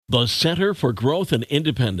The Center for Growth and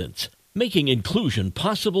Independence, making inclusion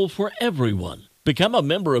possible for everyone. Become a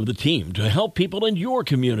member of the team to help people in your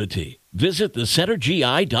community. Visit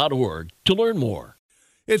thecentergi.org to learn more.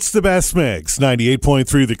 It's the best mix,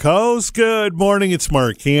 98.3 The Coast. Good morning, it's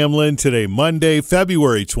Mark Hamlin. Today, Monday,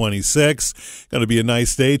 February 26th. Going to be a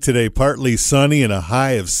nice day today, partly sunny and a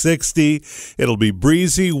high of 60. It'll be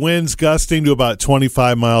breezy, winds gusting to about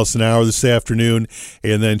 25 miles an hour this afternoon.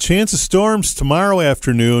 And then chance of storms tomorrow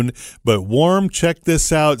afternoon, but warm. Check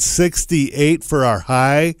this out, 68 for our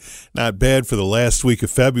high. Not bad for the last week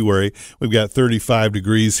of February. We've got 35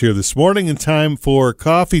 degrees here this morning in time for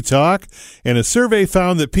Coffee Talk. And a survey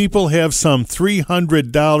found that people have some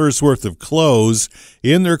 $300 worth of clothes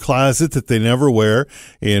in their closet that they never wear.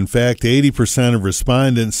 In fact, 80% of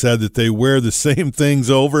respondents said that they wear the same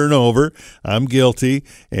things over and over. I'm guilty.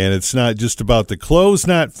 And it's not just about the clothes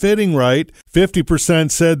not fitting right.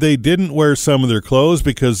 50% said they didn't wear some of their clothes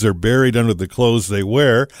because they're buried under the clothes they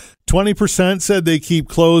wear. 20% said they keep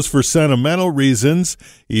clothes for sentimental reasons,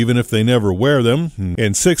 even if they never wear them.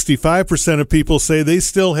 And 65% of people say they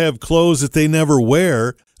still have clothes that they never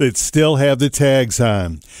wear that still have the tags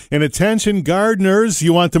on. And attention gardeners,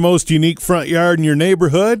 you want the most unique front yard in your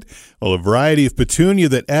neighborhood? Well, a variety of petunia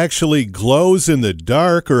that actually glows in the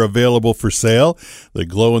dark are available for sale. The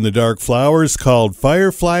glow-in-the-dark flowers, called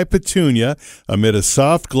Firefly Petunia, emit a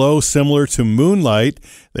soft glow similar to moonlight.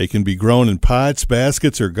 They can be grown in pots,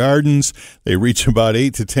 baskets, or gardens. They reach about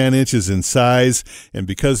 8 to 10 inches in size. And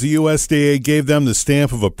because the USDA gave them the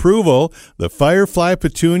stamp of approval, the Firefly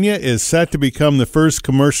Petunia is set to become the first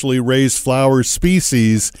commercially raised flower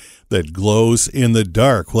species that glows in the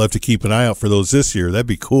dark. We'll have to keep an eye out for those this year. That'd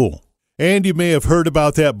be cool. And you may have heard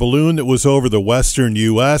about that balloon that was over the western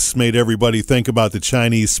U.S., made everybody think about the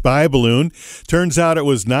Chinese spy balloon. Turns out it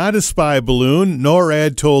was not a spy balloon.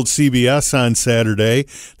 NORAD told CBS on Saturday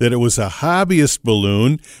that it was a hobbyist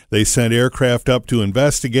balloon. They sent aircraft up to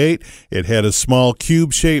investigate. It had a small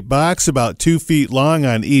cube-shaped box about 2 feet long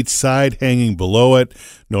on each side hanging below it.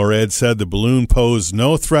 NORAD said the balloon posed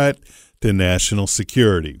no threat to national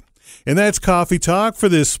security. And that's Coffee Talk for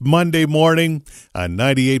this Monday morning on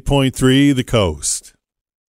 98.3 The Coast.